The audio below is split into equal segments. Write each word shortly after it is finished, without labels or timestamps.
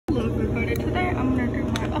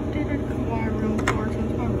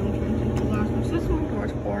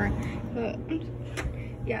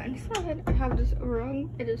yeah, inside I have this rug.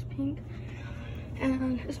 It is pink,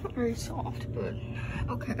 and it's not very soft, but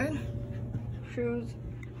okay. Shoes.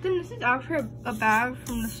 Then this is actually a bag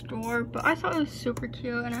from the store, but I thought it was super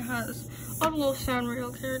cute, and it has all the little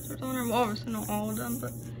Sanrio characters on it. Well, obviously not all of them,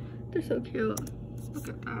 but they're so cute. Look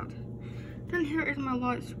at that. Then here is my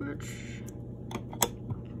light switch.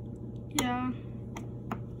 Yeah.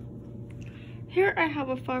 Here I have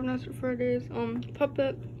a Five Nights at Freddy's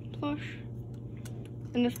puppet plush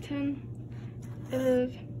in this tin. It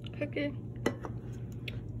is cookie,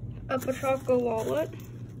 a Pachaco wallet,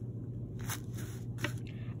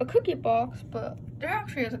 a cookie box, but there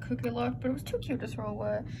actually is a cookie left, but it was too cute to throw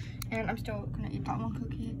away, and I'm still gonna eat that one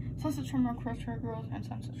cookie. Sunset trimmer, crochet girls, and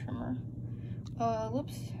sunset trimmer.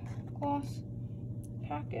 Lips gloss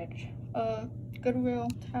package. Goodwill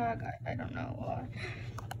tag. I don't know.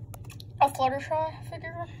 A Fluttershy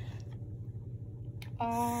figure.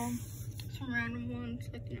 Some random ones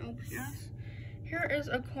like an LPS. Here is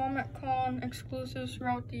a Comic Con exclusive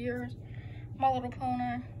throughout the years. My Little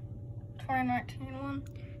Pony 2019 one.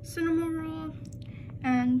 Cinema Roll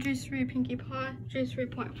and G3 Pinkie Pie.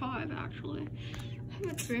 G3.5 actually. I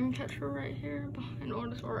have a dream catcher right here behind all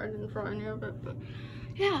this, or I didn't draw any of it, but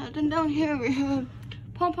yeah. Then down here we have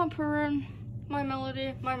Pom Pom Purin, My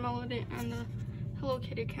Melody, and the Hello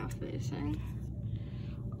Kitty Cafe thing.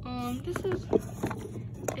 This is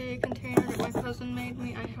a container that my cousin made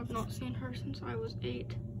me. I have not seen her since I was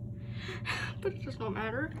 8, but it does not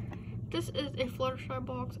matter. This is a Fluttershy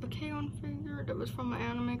box, a K-On figure that was from my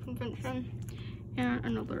anime convention, and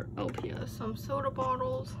another LPS, some soda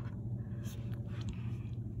bottles,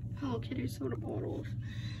 Hello Kitty soda bottles,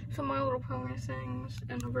 some My Little Pony things,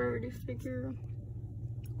 and a Rarity figure.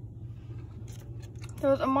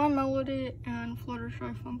 There's a My Melody and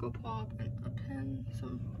Fluttershy Funko Pop, and a pin,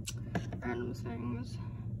 some random things,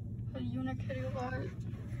 a Unikitty light.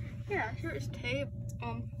 Yeah, here is tape,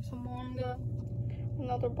 some manga,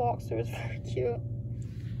 another box that was very cute.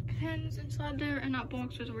 Pins inside there, and that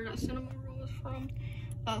box is where that Cinema Roll is from.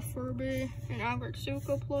 A Furby, an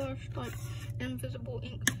Agretsuko plush, like invisible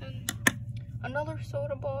ink pen. Another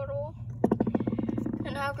soda bottle,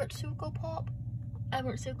 an Agretsuko pop.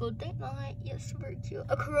 Agretsuko date night, yes, very cute.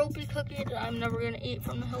 A Karopi cookie that I'm never gonna eat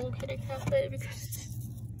from the Hello Kitty Cafe because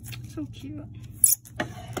it's so cute.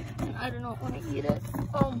 And I do not want to eat it.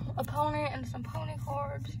 A pony and some pony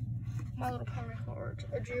cards. My Little Pony cards.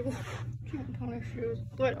 A G1 pony shoes.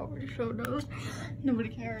 But I already showed those. Nobody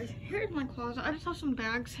cares. Here's my closet. I just have some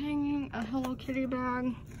bags hanging. A Hello Kitty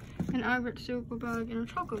bag, an Agretsuko bag, and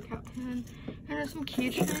a Choco Cat pen. And then some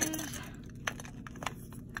keychains.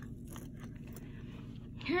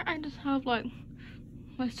 Here I just have like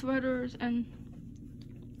my sweaters and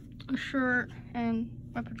a shirt and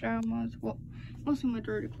my pajamas. Well, mostly my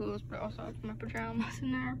dirty clothes, but I also have my pajamas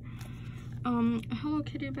in there. A Hello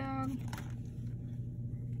Kitty bag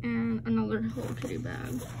and another Hello Kitty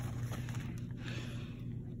bag.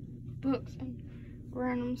 Books and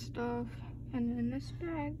random stuff. And then this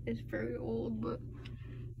bag is very old, but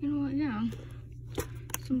you know what, yeah.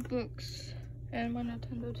 Some books and my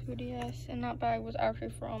Nintendo 2DS, and that bag was actually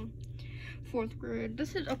from 4th grade.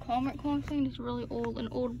 This is a Comic Con thing that's really old, an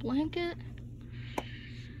old blanket.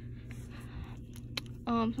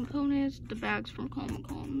 Some ponies, the bags from Comic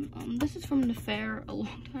Con. This is from the fair a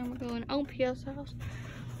long time ago, an LPS house.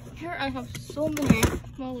 Here I have so many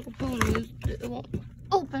My Little Ponies that it won't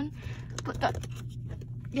open, but that,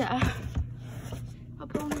 yeah. A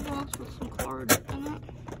pony box with some cards in it.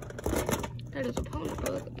 That is a pony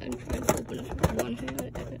book. I'm trying to open it with one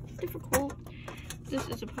hand. It's difficult. This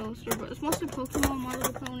is a poster, but it's mostly Pokemon, My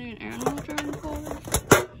Little Pony, and Animal Dragon cards.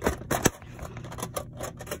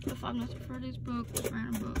 The Five Nights at Freddy's book with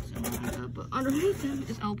random books and manga, but underneath them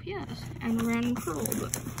is LPS and a random curl,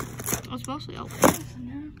 but it's mostly LPS in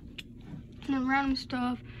there. And then random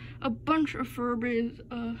stuff, a bunch of Furbies,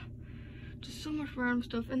 just so much random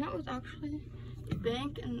stuff, and that was actually a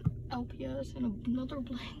bank and LPS and another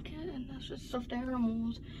blanket, and that's just stuffed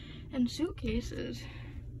animals and suitcases.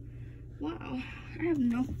 Wow, I have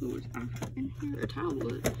no clue what's actually in here. A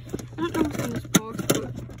tablet. I don't know what's in this box,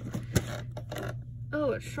 but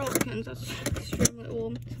oh, it's Shopkins. That's extremely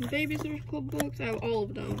old. Some Babysitters Club books. I have all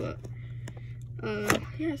of them, but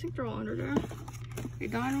yeah, I think they're all under there. A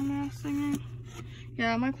Dino Mask thingy.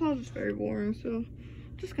 Yeah, my closet's very boring, so I'm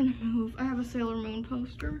just gonna move. I have a Sailor Moon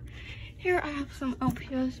poster. Here I have some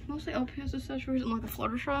LPS, mostly LPS accessories and like a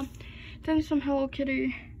Fluttershy. Then some Hello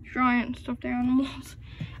Kitty giant stuffed animals.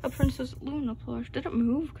 A Princess Luna plush. Did it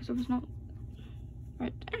move? Because it was not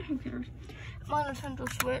right there. Who cares? My Nintendo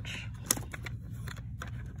Switch.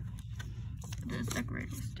 This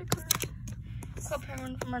decorating stickers. Cup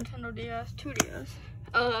Penguin from Nintendo DS, 2DS.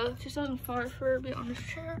 2005 Furby on his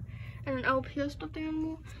chair, and an LPS stuffed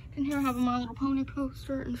animal. And here I have a My Little Pony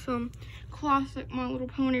poster and some classic My Little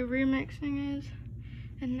Pony remix thingies,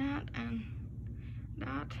 and that,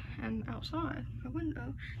 and outside my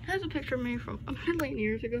window. It has a picture of me from a million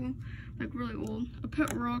years ago, like really old. A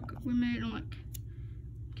pet rock we made in like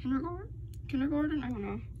kindergarten, I don't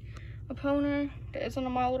know. A pony that isn't a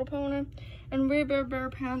My Little Pony, and We Bear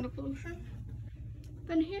Panda Evolution.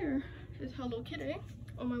 Then here is Hello Kitty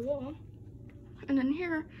on my wall, and then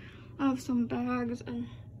here I have some bags and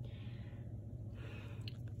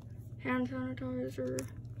hand sanitizer,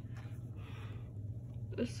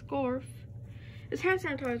 a scarf. It's hand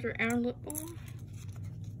sanitizer and lip balm.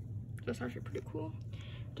 That's actually pretty cool.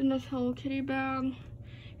 Then this Hello Kitty bag.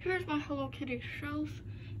 Here's my Hello Kitty shelf,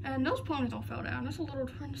 and those ponies all fell down. There's a little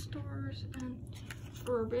twin stars and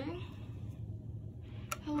Furby,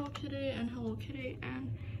 Hello Kitty,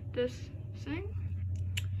 and this thing.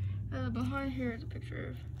 Behind here is a picture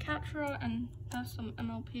of Catra, and that's some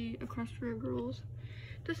MLP Equestria Girls.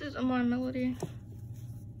 This is a My Melody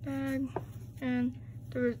bag, and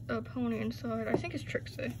there's a pony inside. I think it's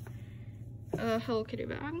Trixie. Hello Kitty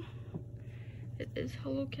bag. It is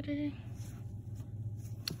Hello Kitty.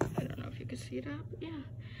 I don't know if you can see that, but yeah.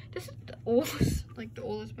 This is the oldest, like the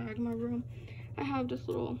oldest bag in my room. I have this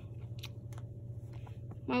little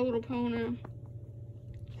My Little Pony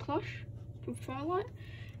plush from Twilight,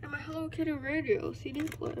 and my Hello Kitty radio CD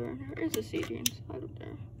player. There is a CD inside of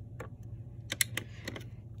there.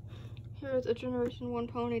 Here's a Generation 1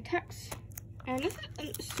 Pony text. And this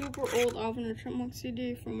is a super old Alvin and Chipmunk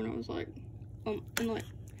CD from when I was like, in like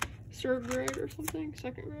 3rd grade or something,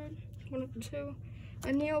 2nd grade, one of the two. A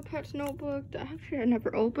Neopets notebook that actually I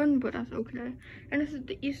never opened, but that's okay. And this is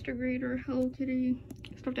the Easter Greeter Hello Kitty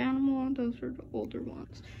stuffed animal. Those are the older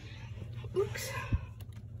ones. Oops.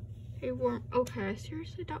 Hey, worm. Okay,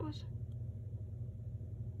 seriously, that was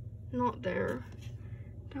not there.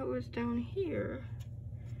 That was down here.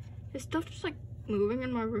 This stuff just like moving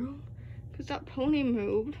in my room. Because that pony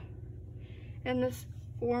moved, and this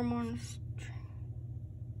worm on a string.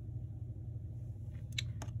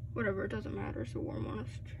 Whatever, it doesn't matter. It's a worm on a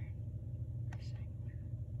string.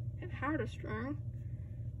 It had a string.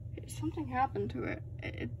 Something happened to it.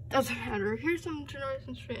 It doesn't matter. Here's some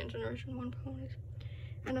Generation 3 and Generation 1 ponies.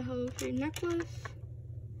 And a Hello Kitty necklace.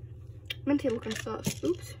 Minty looking sus.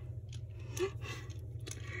 Oops.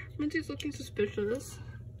 Minty's looking suspicious.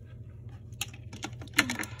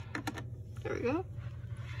 There we go.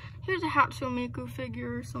 Here's a Hatsune Miku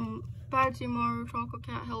figure, some Badsy Maru, Chocolate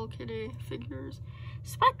Cat, Hello Kitty figures.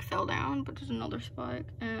 Spike fell down, but there's another Spike.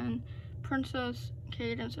 And Princess,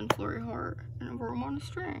 Cadence, and Flurry Heart, and a worm on a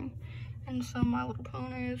string. And some My Little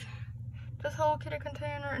Ponies. This Hello Kitty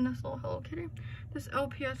container, and this little Hello Kitty. This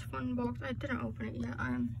LPS fun box, I didn't open it yet. I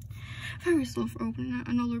am very slow for opening it.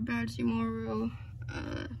 Another Badsy Maru,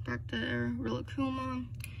 back there, Rillakkuma,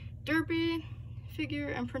 Derby figure,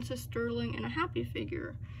 and Princess Sterling, and a Happy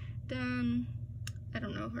figure. Then I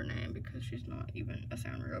don't know her name because she's not even a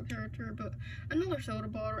Sanrio character, but another soda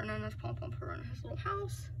bottle, and then this Pom Pom Purr in his little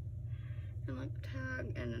house, and like the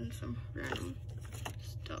tag, and then some random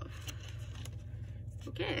stuff.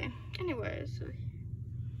 Okay, anyways, so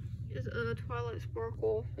here's a Twilight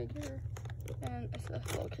Sparkle figure, and it's a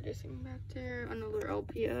Hello Kitty thing back there, another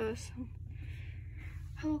LPS,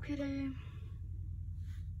 Hello Kitty.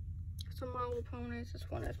 Some My Little Ponies. This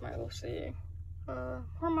one is my OC.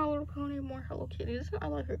 More My Little Pony, more Hello Kitty. I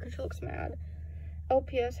like her because she looks mad.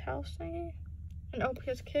 LPS house thingy. An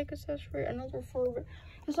LPS cake accessory. Another Furby.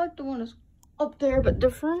 It's like the one that's up there but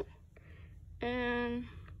different. And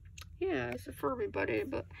yeah, it's a Furby buddy.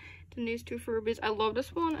 But then these two Furbies. I love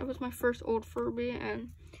this one. It was my first old Furby,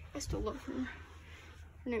 and I still love her.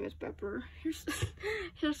 Her name is Pepper.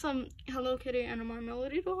 Here's some Hello Kitty and a My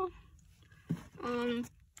Melody doll.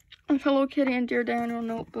 A Hello Kitty and Dear Daniel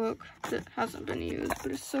notebook that hasn't been used,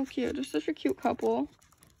 but it's so cute. They're such a cute couple.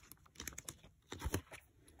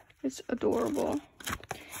 It's adorable.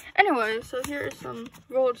 Anyway, so here is some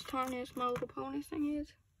World's Tiniest My Little Pony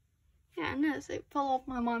thingies. Yeah, and this, it fell off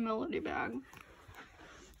my My Melody bag.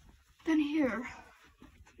 Then here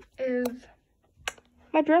is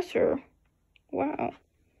my dresser. Wow.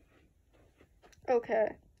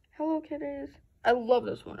 Okay. Hello Kitties. I love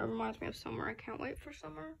this one. It reminds me of summer. I can't wait for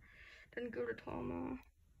summer. Then go to Tama.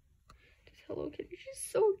 This Hello Kitty.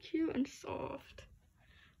 She's so cute and soft.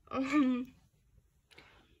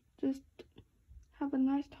 Just have a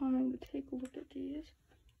nice time to take a look at these.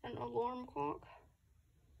 An alarm clock.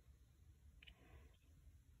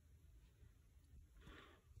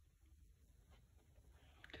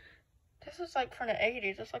 This is like from the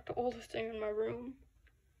 80s. It's like the oldest thing in my room.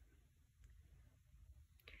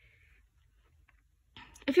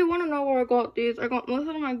 If you want to know where I got these, I got most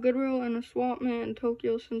of them at Goodwill and a swap meet in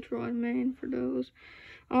Tokyo Central in Maine for those.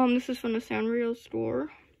 This is from the Sanrio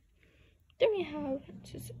store. Then we have,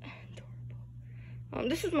 it's just adorable.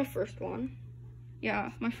 This is my first one.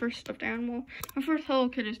 Yeah, my first stuffed animal. My first Hello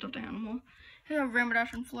Kitty stuffed animal. Here I have Rainbow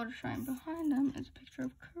Dash and Fluttershy, and behind them is a picture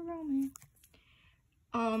of Kawaii.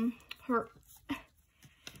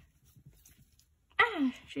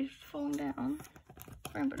 She's falling down.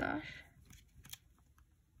 Rainbow Dash.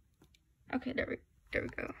 Okay, there we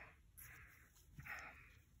go.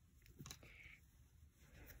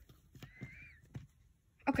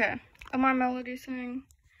 Okay, a My Melody thing,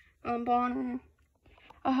 Bonnie,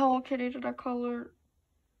 a Hello Kitty that I colored,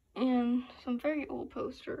 and some very old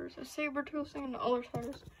posters. A Sabretooth thing, and the other side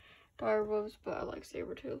is Direwolves, but I like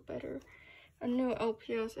Sabretooth better. A new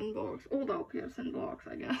LPS inbox, old LPS inbox,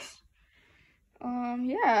 I guess.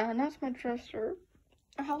 Yeah, and that's my dresser.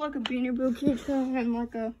 I have like a Beanie Boo keychain and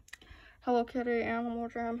like a Hello Kitty, Animal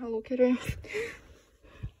Jam, Hello Kitty,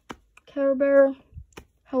 Care Bear,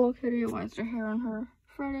 Hello Kitty, why is there hair on her?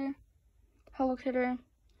 Freddy, Hello Kitty,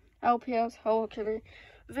 LPS, Hello Kitty,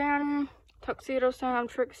 Vanny, Tuxedo Sam,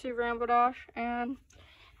 Trixie, Rainbow Dash, and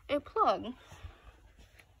a plug.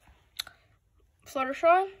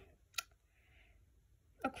 Fluttershy,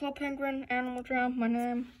 a Club Penguin, Animal Jam, my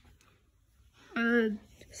name, a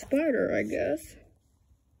spider, I guess.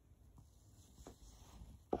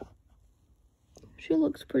 She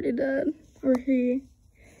looks pretty dead, or he.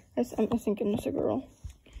 I'm thinking it's a girl.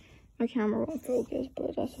 My camera won't focus,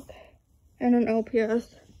 but that's okay. And an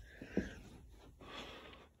LPS.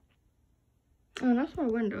 And that's my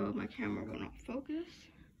window. My camera will not focus.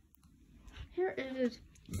 Here is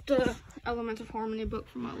the Elements of Harmony book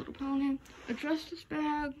from My Little Pony. A Justice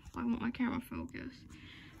bag. I want my camera focused.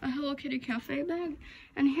 A Hello Kitty cafe bag.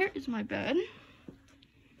 And here is my bed.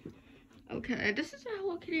 Okay, this is a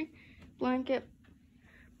Hello Kitty blanket.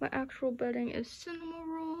 My actual bedding is Cinema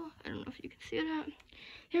Roll. I don't know if you can see that.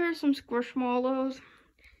 Here are some Squishmallows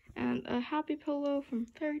and a Happy Pillow from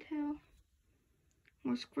Fairy Tale.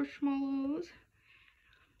 More Squishmallows.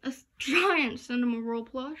 A giant Cinema Roll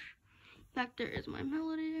plush. Back there is My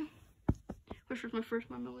Melody, which was my first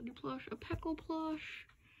My Melody plush. A Peckle plush.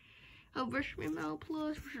 A Wish Me Mel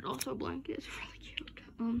plush, which is also a blanket. It's really cute.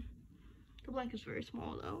 The blanket's very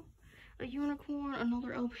small though. A unicorn,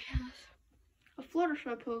 another LPS. A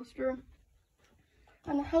Fluttershy poster,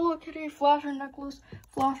 and a Hello Kitty flasher necklace.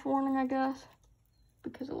 Flash warning, I guess,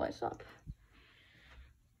 because it lights up.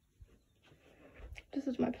 This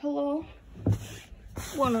is my pillow.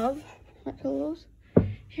 One of my pillows.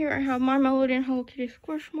 Here I have My Melody and Hello Kitty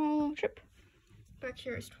Squishmallow chip. Back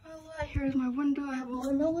here is Twilight. Here is my window. I have a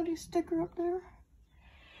My Melody sticker up there.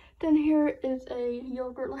 Then here is a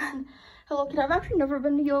Yogurtland Hello Kitty. I've actually never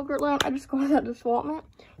been to Yogurtland. I just got that to swap meet.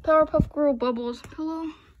 Powerpuff Girl Bubbles pillow.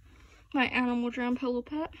 My Animal Jam pillow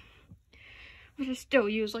pet, which I still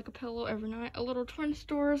use like a pillow every night. A little Twin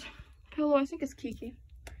Stores pillow. I think it's Kiki.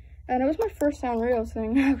 And it was my first Sanrio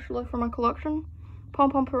thing actually for my collection.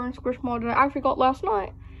 Pom Pom Purr and Squishmallow that I actually got last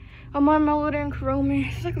night. A My Melody and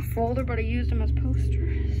Kawaii. It's like a folder, but I used them as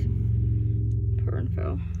posters. Purr and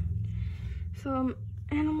Phil. Some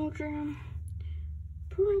Animal Jam.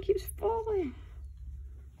 Purring keeps falling.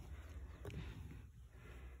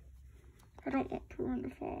 I don't want Purring to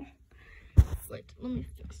fall. Wait, let me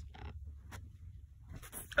fix that.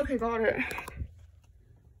 Okay, got it.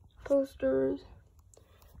 Posters.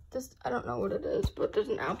 This, I don't know what it is, but there's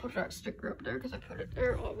an Applejack sticker up there because I put it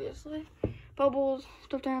there, obviously. Bubbles,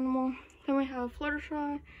 stuffed animal. Then we have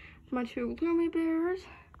Fluttershy, my two Gloomy Bears.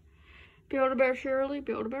 Build-A-Bear Shirley,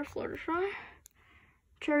 Build-A-Bear Fluttershy.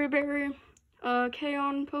 Cherry Berry,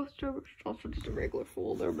 K-On poster, which is also just a regular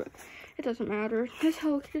folder, but it doesn't matter. This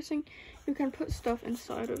Hello Kitty thing, you can put stuff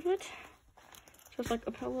inside of it. Just like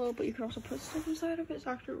a pillow, but you can also put stuff inside of it. It's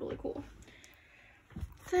actually really cool.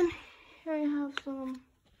 Then here I have some,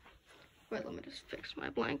 wait, let me just fix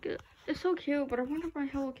my blanket. It's so cute, but I wonder if my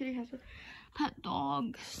Hello Kitty has a pet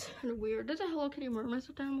dog. It's kind of weird. There's a Hello Kitty mermaid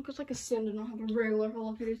stuffed animal, because it's like a sin to not have a regular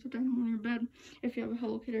Hello Kitty stuffed animal in your bed if you have a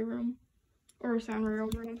Hello Kitty room. Or a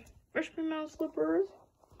Sanrio room. Wish Me Mel slippers.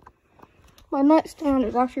 My nightstand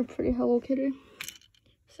is actually pretty Hello Kitty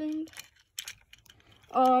themed.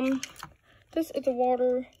 This is a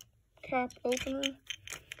water cap opener.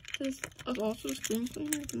 This is also a screen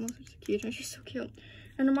cleaner. It's a keychain. She's so cute.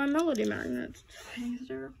 And then My Melody magnet hangs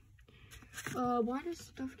there. Why does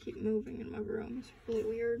stuff keep moving in my room? It's really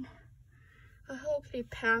weird. A Hello Kitty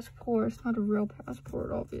passport. It's not a real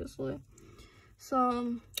passport, obviously.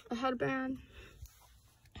 a headband,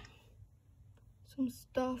 some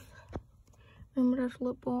stuff, remember that's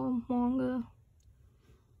lip balm, manga.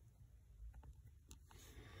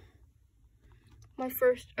 My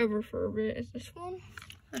first ever Furby is this one.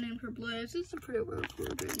 I named her Blaze. It's a pretty weird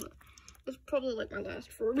Furby, but it's probably like my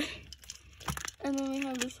last Furby. And then we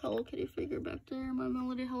have this Hello Kitty figure back there, my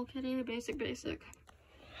Melody Hello Kitty, basic.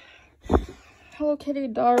 Hello Kitty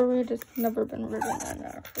diary, just never been written in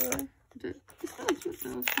actually. It's really cute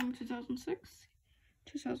though, it's from 2006,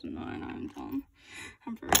 2009, I'm dumb.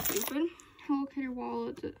 I'm very stupid. Hello Kitty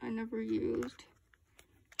wallet that I never used.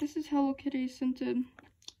 This is Hello Kitty scented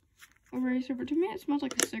eraser, but to me it smells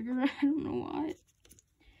like a cigarette. I don't know why. It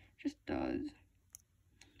just does.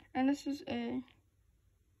 And this is isn't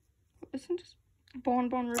this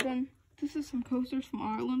bonbon ribbon? This is some coasters from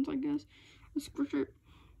Ireland, I guess. A Squisher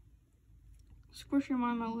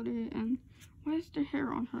My Melody, and why is there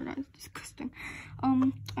hair on her? That is disgusting.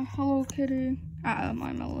 A Hello Kitty,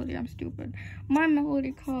 My Melody, I'm stupid. My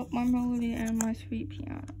Melody cup, My Melody, and my sweet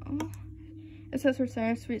piano. It says her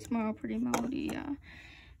saying sweet smile, pretty melody, yeah.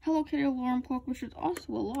 Hello Kitty alarm clock, which is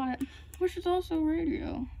also a lot, which is also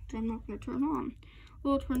radio, that I'm not gonna turn on.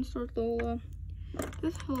 Little Twin Star Lola.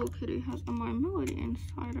 This Hello Kitty has a My Melody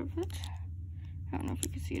inside of it. I don't know if you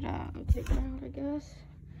can see that. I'll take it out, I guess.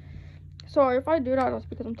 Sorry if I do that, that's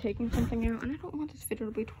because I'm taking something out, and I don't want this video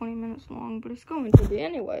to be 20 minutes long, but it's going to be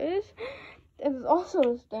anyways. It's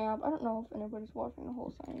also a stamp. I don't know if anybody's watching the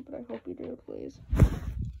whole thing, but I hope you do, please.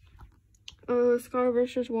 Sky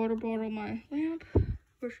Vicious water bottle, my lamp,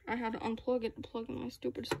 which I had to unplug it to plug in my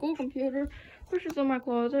stupid school computer, which is in my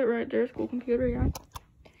closet right there, school computer, yeah.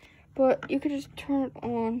 But you could just turn it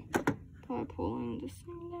on by pulling this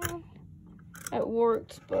thing down. It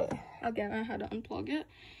worked, but again, I had to unplug it.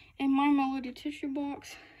 And My Melody tissue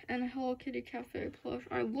box and a Hello Kitty Cafe plush.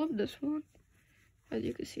 I love this one. As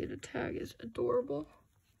you can see, the tag is adorable.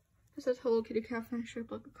 It says Hello Kitty Cafe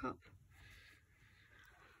shaped like a cup.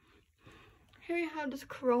 Here you have this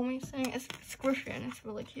Kawaii thing. It's squishy and it's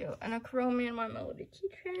really cute. And a Kawaii and My Melody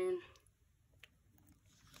keychain.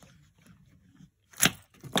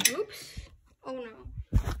 Oops. Oh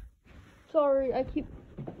no. Sorry, I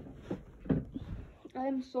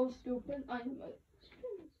am so stupid. I am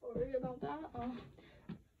sorry about that.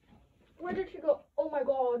 Where did she go? Oh my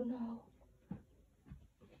god, no.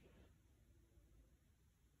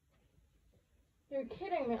 You're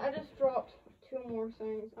kidding me. I just dropped 2 more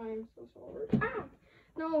things. I am so sorry. Ah!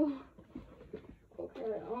 No.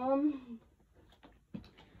 Okay,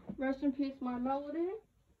 rest in peace, My Melody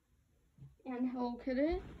and Hello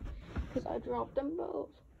Kitty, because I dropped them both.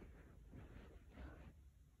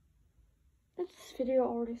 This video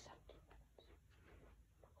already set.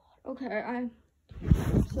 Okay, I'm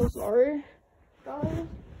so sorry, guys.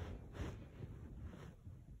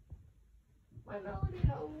 My Melody,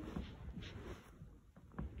 no.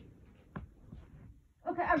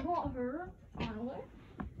 Okay, I brought her, finally.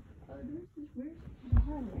 This is weird.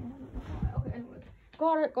 Okay, anyway.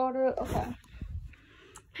 Got it, okay.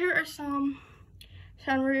 Here are some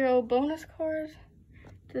Sanrio bonus cards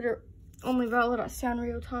that are only valid at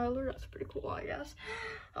Sanrio Tyler. That's pretty cool, I guess.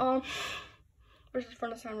 This is from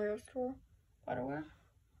the Sanrio store, by the way.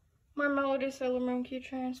 My Melody Sailor Moon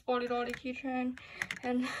keychain, Spotty Dotty keychain,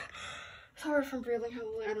 and sorry for breathing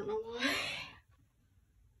heavily, I don't know why.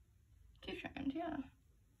 Keychains, yeah.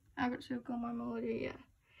 Agatsuko, My Melody, yeah.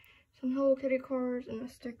 Some Hello Kitty cards and a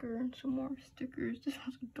sticker and some more stickers. This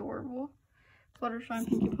one's adorable. Fluttershy,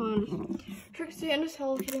 Pinkie Pie, and Trixie, and this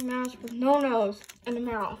Hello Kitty mask with no nose and a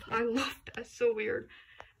mouth. I love that. That's so weird.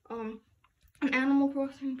 An Animal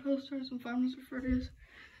Crossing poster, some Five Nights at Freddy's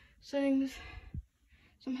sayings,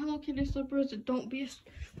 some Hello Kitty slippers that don't beat.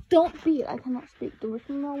 I cannot speak. The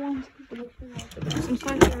Wishing Well ones. Some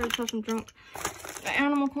side carrots, some junk. The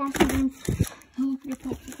Animal Crossing. Hello Kitty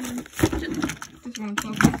popsicle. This one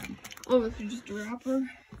talking. Oh, this is just a wrapper.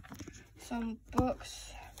 Some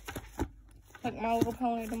books, like My Little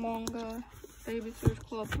Pony, the manga, Babysitter's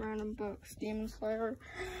Club, random books, Demon Slayer,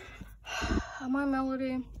 My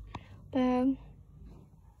Melody bag.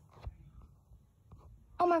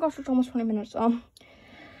 Oh my gosh, it's almost 20 minutes.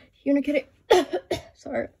 Unikitty.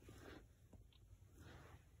 Sorry.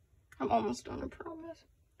 I'm almost done, I promise.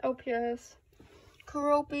 OPS.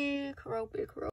 Karopi.